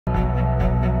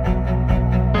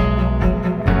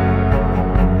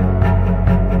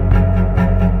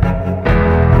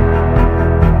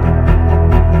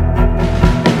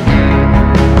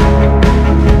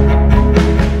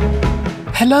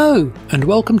Hello, and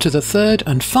welcome to the third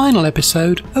and final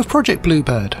episode of Project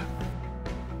Bluebird.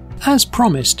 As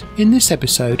promised, in this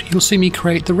episode you'll see me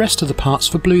create the rest of the parts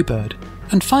for Bluebird,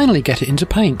 and finally get it into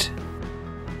Paint.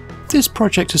 This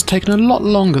project has taken a lot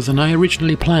longer than I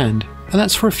originally planned, and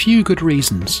that's for a few good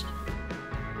reasons.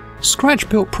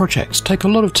 Scratch-built projects take a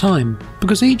lot of time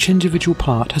because each individual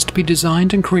part has to be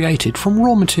designed and created from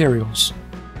raw materials.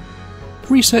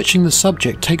 Researching the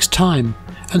subject takes time,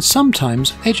 and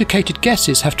sometimes educated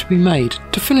guesses have to be made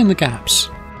to fill in the gaps.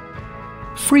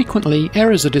 Frequently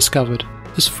errors are discovered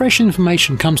as fresh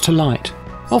information comes to light.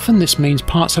 Often this means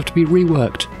parts have to be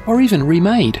reworked or even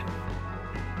remade.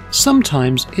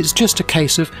 Sometimes it's just a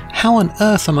case of how on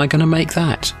earth am I going to make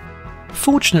that?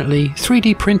 Fortunately,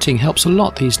 3D printing helps a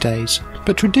lot these days,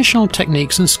 but traditional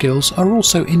techniques and skills are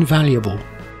also invaluable.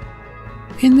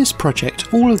 In this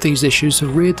project, all of these issues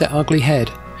have reared their ugly head,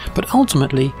 but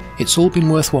ultimately it's all been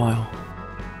worthwhile.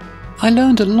 I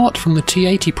learned a lot from the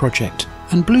T80 project,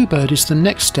 and Bluebird is the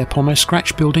next step on my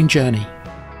scratch building journey.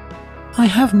 I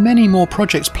have many more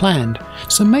projects planned,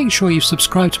 so make sure you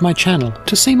subscribe to my channel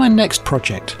to see my next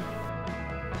project.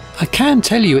 I can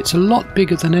tell you it's a lot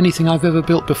bigger than anything I've ever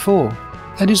built before,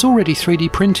 and is already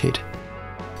 3D printed.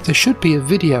 There should be a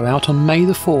video out on May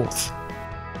the 4th.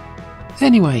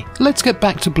 Anyway, let's get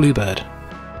back to Bluebird.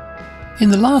 In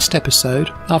the last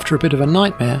episode, after a bit of a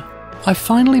nightmare, I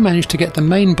finally managed to get the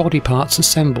main body parts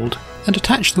assembled and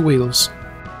attach the wheels.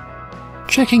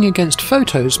 Checking against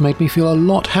photos made me feel a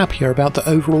lot happier about the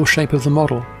overall shape of the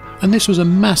model, and this was a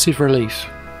massive relief.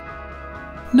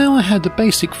 Now I had the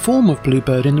basic form of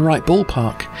Bluebird in the right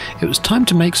ballpark, it was time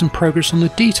to make some progress on the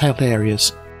detailed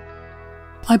areas.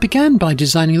 I began by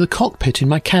designing the cockpit in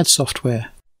my CAD software.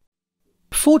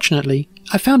 Fortunately,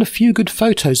 I found a few good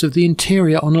photos of the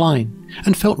interior online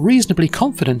and felt reasonably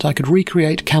confident I could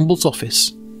recreate Campbell's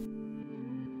office.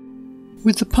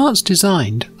 With the parts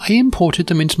designed, I imported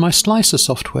them into my Slicer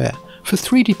software for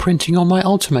 3D printing on my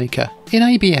Ultimaker in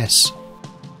ABS.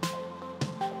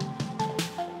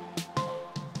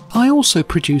 I also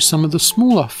produced some of the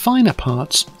smaller, finer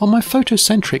parts on my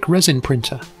Photocentric resin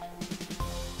printer.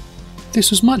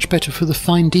 This was much better for the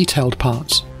fine detailed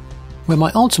parts, where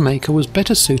my Ultimaker was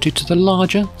better suited to the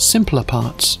larger, simpler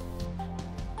parts.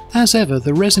 As ever,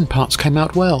 the resin parts came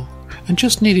out well, and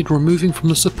just needed removing from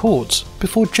the supports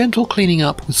before gentle cleaning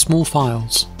up with small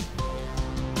files.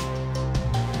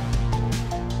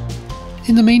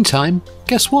 In the meantime,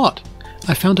 guess what?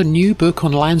 I found a new book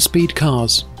on land speed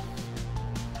cars.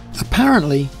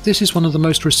 Apparently, this is one of the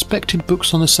most respected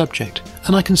books on the subject,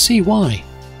 and I can see why.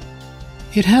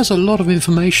 It has a lot of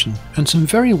information and some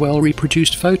very well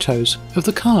reproduced photos of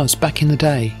the cars back in the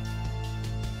day.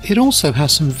 It also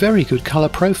has some very good colour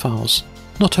profiles,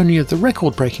 not only of the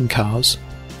record-breaking cars,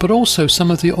 but also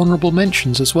some of the honourable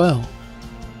mentions as well.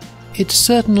 It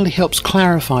certainly helps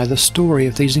clarify the story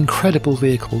of these incredible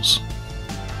vehicles.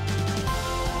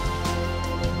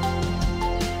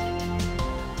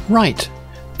 Right,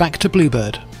 back to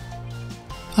Bluebird.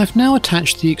 I've now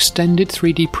attached the extended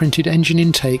 3D printed engine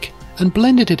intake and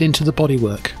blended it into the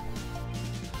bodywork.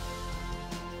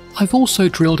 I've also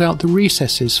drilled out the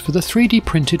recesses for the 3D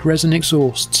printed resin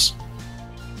exhausts.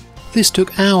 This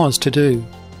took hours to do,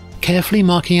 carefully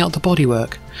marking out the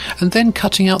bodywork and then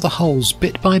cutting out the holes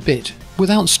bit by bit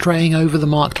without straying over the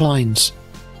marked lines.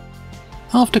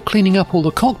 After cleaning up all the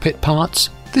cockpit parts,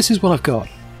 this is what I've got.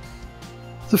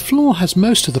 The floor has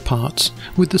most of the parts,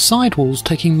 with the sidewalls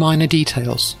taking minor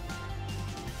details.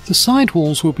 The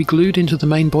sidewalls will be glued into the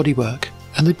main bodywork,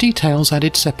 and the details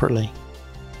added separately.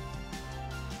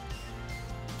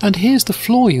 And here's the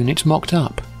floor unit mocked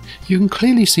up. You can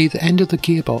clearly see the end of the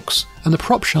gearbox and the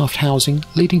prop shaft housing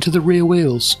leading to the rear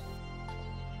wheels.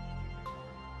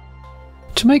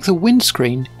 To make the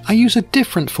windscreen, I use a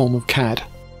different form of CAD,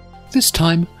 this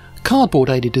time cardboard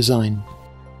aided design.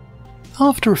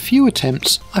 After a few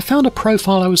attempts, I found a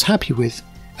profile I was happy with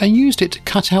and used it to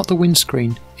cut out the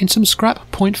windscreen in some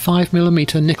scrap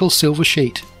 0.5mm nickel silver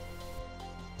sheet.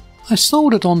 I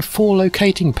soldered on 4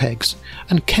 locating pegs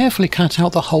and carefully cut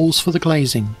out the holes for the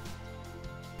glazing.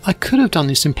 I could have done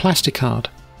this in plasticard,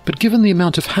 but given the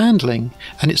amount of handling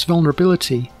and its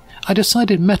vulnerability, I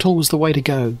decided metal was the way to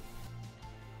go.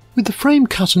 With the frame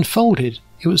cut and folded,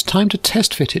 it was time to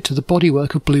test fit it to the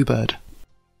bodywork of Bluebird.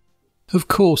 Of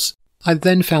course, I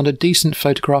then found a decent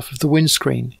photograph of the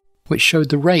windscreen, which showed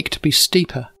the rake to be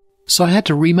steeper, so I had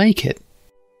to remake it.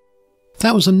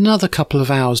 That was another couple of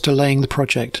hours delaying the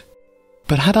project,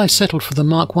 but had I settled for the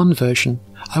Mark I version,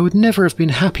 I would never have been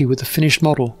happy with the finished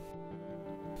model.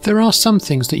 There are some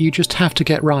things that you just have to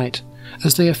get right,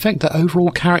 as they affect the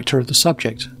overall character of the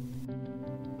subject.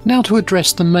 Now to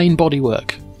address the main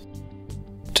bodywork.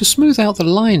 To smooth out the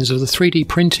lines of the 3D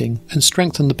printing and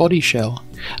strengthen the body shell,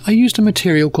 I used a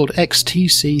material called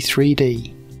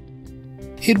XTC3D.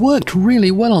 It worked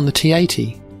really well on the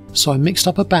T80, so I mixed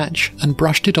up a batch and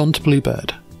brushed it onto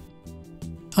Bluebird.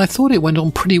 I thought it went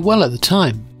on pretty well at the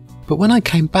time, but when I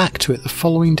came back to it the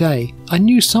following day, I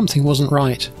knew something wasn't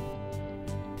right.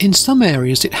 In some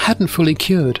areas it hadn't fully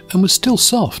cured and was still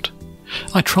soft.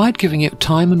 I tried giving it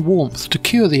time and warmth to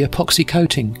cure the epoxy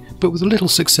coating, but with little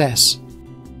success.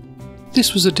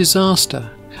 This was a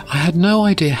disaster. I had no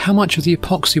idea how much of the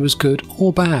epoxy was good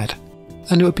or bad,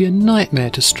 and it would be a nightmare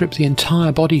to strip the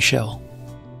entire body shell.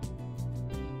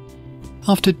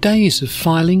 After days of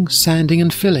filing, sanding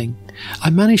and filling, I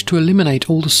managed to eliminate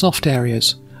all the soft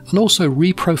areas and also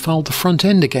reprofiled the front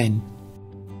end again.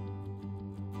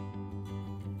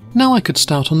 Now I could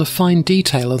start on the fine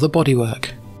detail of the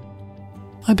bodywork.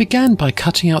 I began by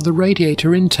cutting out the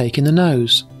radiator intake in the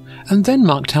nose, and then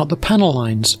marked out the panel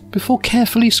lines before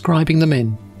carefully scribing them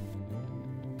in.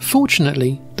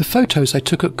 Fortunately, the photos I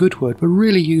took at Goodwood were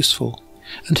really useful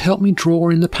and helped me draw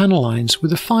in the panel lines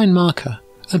with a fine marker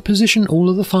and position all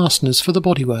of the fasteners for the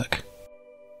bodywork.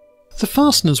 The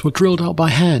fasteners were drilled out by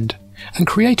hand and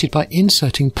created by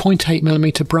inserting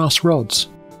 0.8mm brass rods,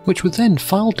 which were then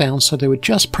filed down so they were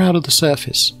just proud of the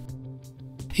surface.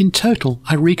 In total,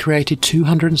 I recreated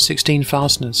 216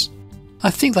 fasteners. I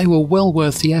think they were well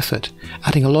worth the effort,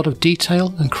 adding a lot of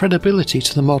detail and credibility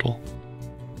to the model.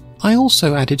 I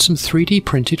also added some 3D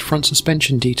printed front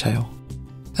suspension detail,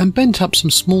 and bent up some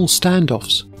small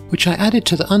standoffs, which I added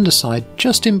to the underside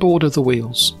just inboard of the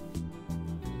wheels.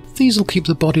 These will keep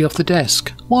the body off the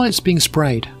desk while it's being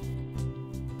sprayed.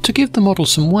 To give the model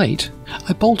some weight,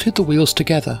 I bolted the wheels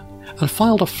together and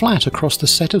filed a flat across the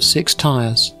set of 6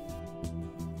 tyres.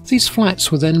 These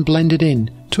flats were then blended in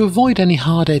to avoid any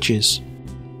hard edges.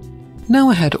 Now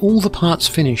I had all the parts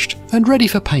finished and ready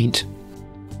for paint.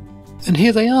 And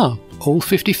here they are, all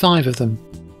 55 of them.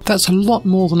 That's a lot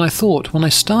more than I thought when I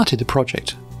started the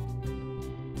project.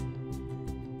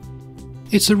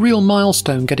 It's a real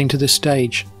milestone getting to this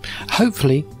stage.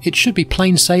 Hopefully, it should be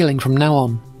plain sailing from now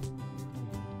on.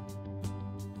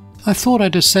 I thought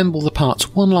I'd assemble the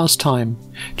parts one last time,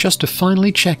 just to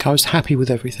finally check I was happy with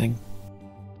everything.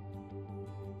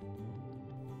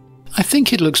 I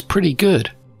think it looks pretty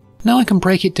good. Now I can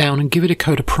break it down and give it a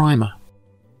coat of primer.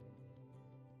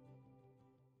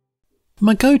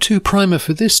 My go-to primer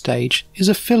for this stage is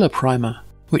a filler primer,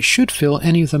 which should fill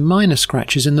any of the minor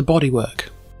scratches in the bodywork.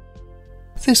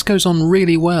 This goes on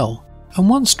really well, and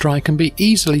once dry can be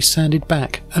easily sanded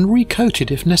back and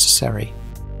recoated if necessary.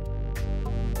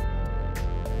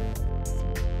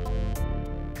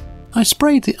 I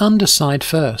sprayed the underside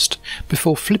first,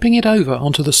 before flipping it over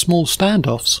onto the small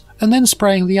standoffs and then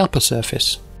spraying the upper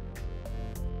surface.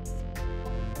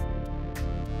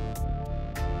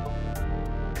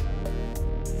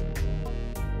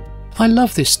 I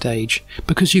love this stage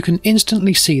because you can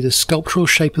instantly see the sculptural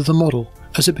shape of the model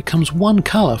as it becomes one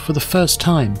colour for the first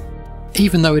time,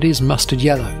 even though it is mustard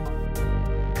yellow.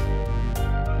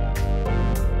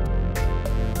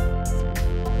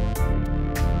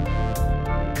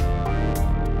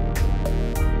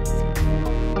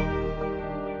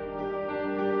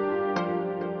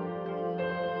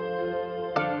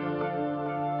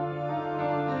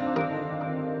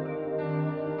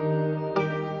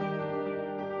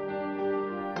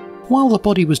 While the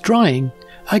body was drying,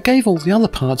 I gave all the other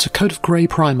parts a coat of grey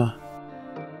primer.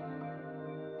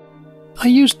 I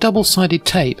used double-sided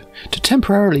tape to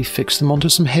temporarily fix them onto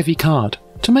some heavy card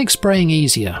to make spraying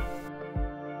easier.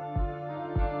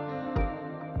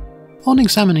 On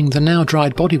examining the now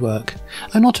dried bodywork,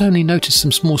 I not only noticed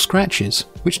some small scratches,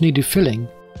 which needed filling,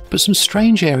 but some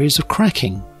strange areas of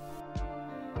cracking.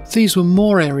 These were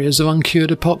more areas of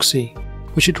uncured epoxy,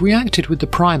 which had reacted with the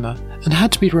primer and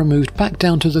had to be removed back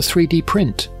down to the 3D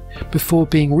print before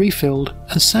being refilled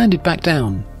and sanded back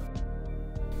down.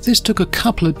 This took a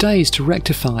couple of days to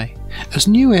rectify, as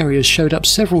new areas showed up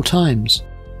several times,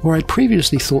 where I'd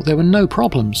previously thought there were no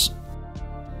problems.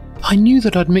 I knew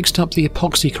that I'd mixed up the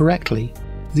epoxy correctly.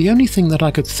 The only thing that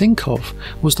I could think of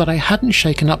was that I hadn't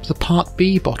shaken up the Part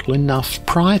B bottle enough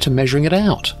prior to measuring it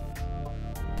out.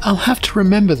 I'll have to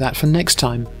remember that for next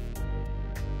time.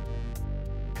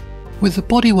 With the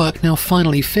bodywork now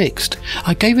finally fixed,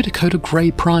 I gave it a coat of grey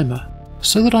primer,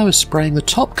 so that I was spraying the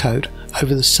top coat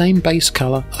over the same base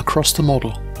colour across the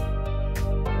model.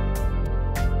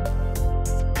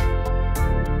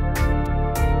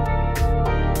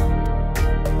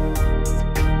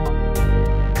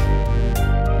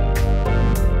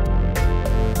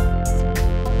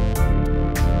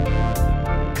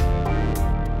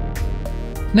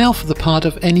 Now for the part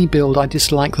of any build I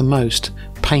dislike the most,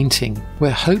 painting,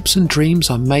 where hopes and dreams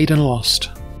are made and lost.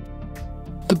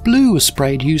 The blue was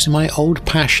sprayed using my old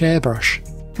Pash airbrush,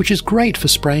 which is great for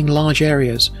spraying large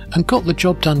areas and got the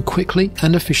job done quickly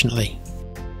and efficiently.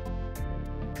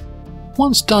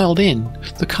 Once dialed in,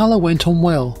 the colour went on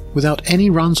well, without any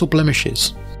runs or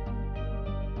blemishes.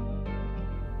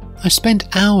 I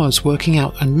spent hours working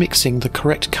out and mixing the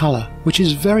correct colour, which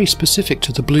is very specific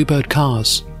to the Bluebird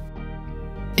cars.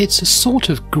 It's a sort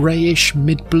of greyish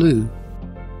mid-blue.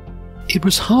 It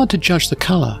was hard to judge the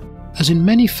colour, as in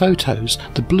many photos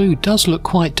the blue does look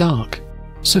quite dark,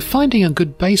 so finding a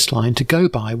good baseline to go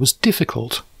by was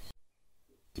difficult.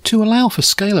 To allow for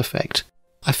scale effect,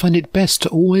 I find it best to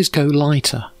always go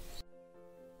lighter.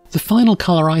 The final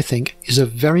colour, I think, is a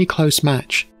very close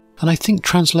match, and I think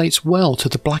translates well to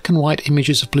the black and white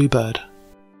images of Bluebird.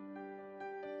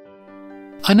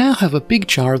 I now have a big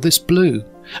jar of this blue,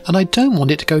 and I don't want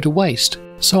it to go to waste,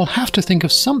 so I'll have to think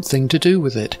of something to do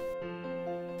with it.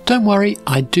 Don't worry,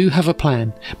 I do have a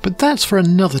plan, but that's for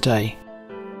another day.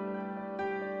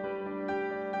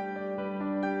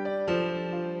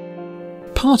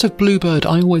 Part of Bluebird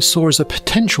I always saw as a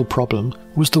potential problem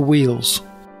was the wheels.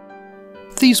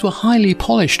 These were highly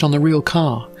polished on the real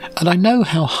car, and I know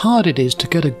how hard it is to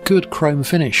get a good chrome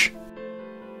finish.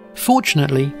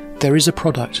 Fortunately, there is a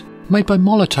product, made by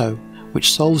Molotow,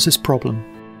 which solves this problem.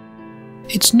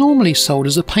 It's normally sold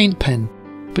as a paint pen,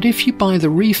 but if you buy the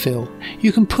refill,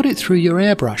 you can put it through your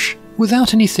airbrush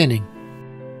without any thinning.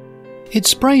 It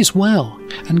sprays well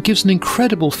and gives an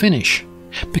incredible finish,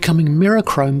 becoming mirror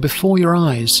chrome before your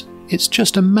eyes. It's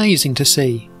just amazing to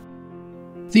see.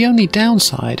 The only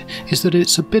downside is that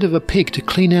it's a bit of a pig to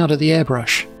clean out of the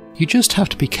airbrush. You just have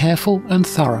to be careful and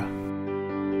thorough.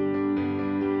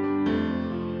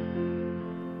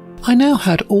 I now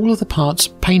had all of the parts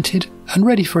painted and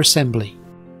ready for assembly.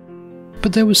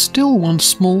 But there was still one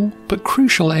small but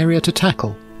crucial area to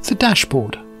tackle, the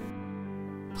dashboard.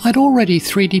 I'd already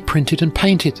 3D printed and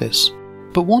painted this,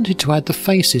 but wanted to add the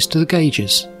faces to the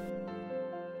gauges.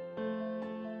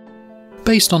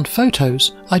 Based on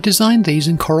photos, I designed these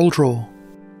in CorelDRAW.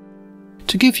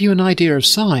 To give you an idea of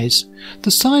size,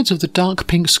 the sides of the dark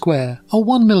pink square are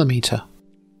 1mm.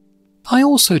 I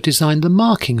also designed the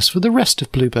markings for the rest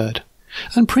of Bluebird,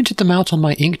 and printed them out on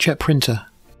my inkjet printer.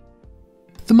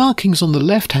 The markings on the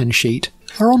left-hand sheet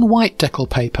are on white decal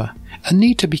paper and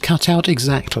need to be cut out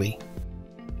exactly.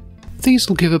 These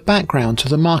will give a background to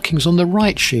the markings on the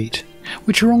right sheet,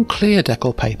 which are on clear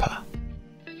decal paper.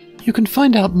 You can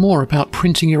find out more about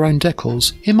printing your own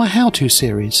decals in my how-to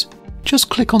series. Just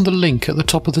click on the link at the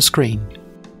top of the screen.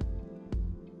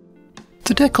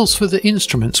 The decals for the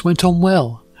instruments went on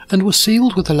well and were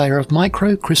sealed with a layer of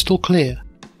micro crystal clear,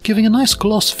 giving a nice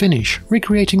gloss finish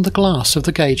recreating the glass of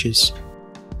the gauges.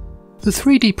 The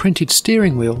 3D printed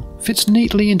steering wheel fits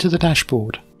neatly into the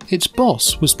dashboard. Its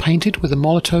boss was painted with a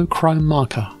Molotow chrome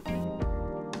marker.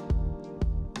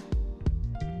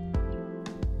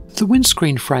 The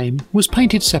windscreen frame was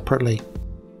painted separately.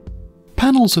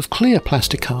 Panels of clear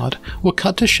plasticard were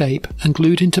cut to shape and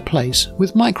glued into place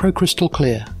with microcrystal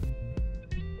clear.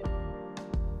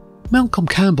 Malcolm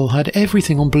Campbell had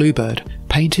everything on Bluebird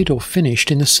painted or finished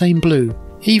in the same blue,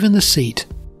 even the seat.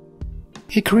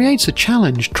 It creates a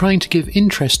challenge trying to give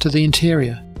interest to the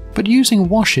interior, but using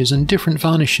washes and different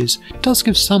varnishes does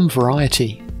give some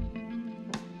variety.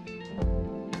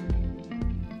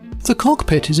 The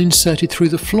cockpit is inserted through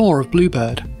the floor of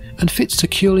Bluebird and fits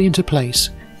securely into place,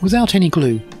 without any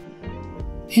glue.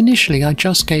 Initially I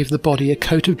just gave the body a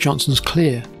coat of Johnson's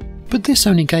Clear, but this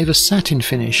only gave a satin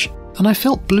finish, and I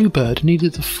felt Bluebird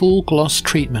needed the full gloss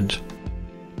treatment.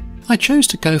 I chose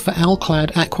to go for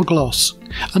Alclad Aqua Gloss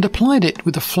and applied it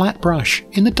with a flat brush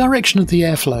in the direction of the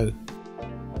airflow.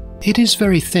 It is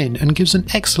very thin and gives an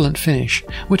excellent finish,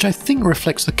 which I think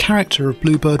reflects the character of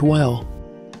Bluebird well.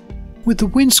 With the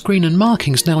windscreen and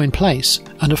markings now in place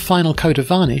and a final coat of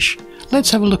varnish,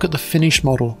 let's have a look at the finished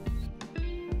model.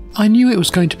 I knew it was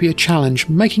going to be a challenge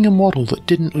making a model that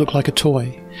didn't look like a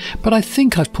toy, but I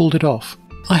think I've pulled it off.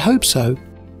 I hope so.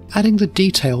 Adding the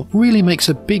detail really makes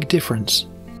a big difference.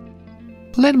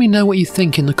 Let me know what you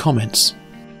think in the comments.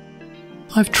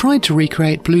 I've tried to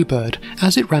recreate Bluebird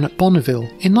as it ran at Bonneville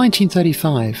in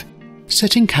 1935,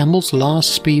 setting Campbell's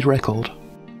last speed record.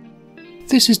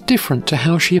 This is different to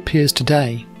how she appears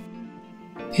today.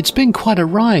 It's been quite a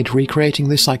ride recreating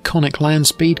this iconic land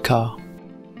speed car.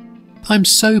 I'm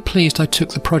so pleased I took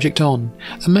the project on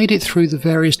and made it through the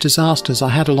various disasters I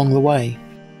had along the way.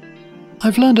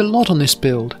 I've learned a lot on this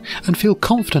build and feel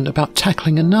confident about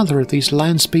tackling another of these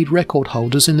land speed record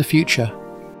holders in the future.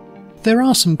 There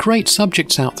are some great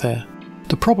subjects out there.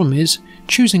 The problem is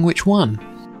choosing which one.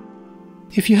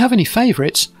 If you have any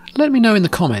favourites, let me know in the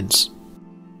comments.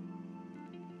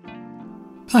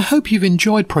 I hope you've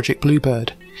enjoyed Project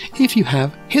Bluebird. If you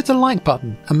have, hit the like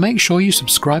button and make sure you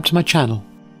subscribe to my channel.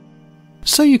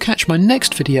 So you catch my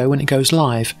next video when it goes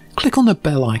live, click on the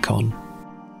bell icon.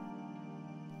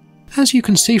 As you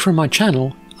can see from my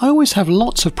channel, I always have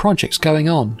lots of projects going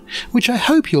on, which I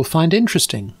hope you'll find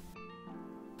interesting.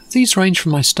 These range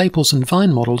from my Staples and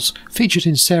Vine models featured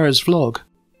in Sarah's vlog,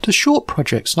 to short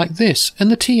projects like this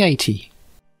and the T80.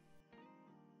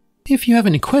 If you have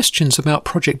any questions about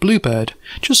Project Bluebird,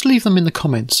 just leave them in the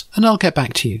comments and I'll get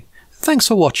back to you. Thanks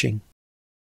for watching.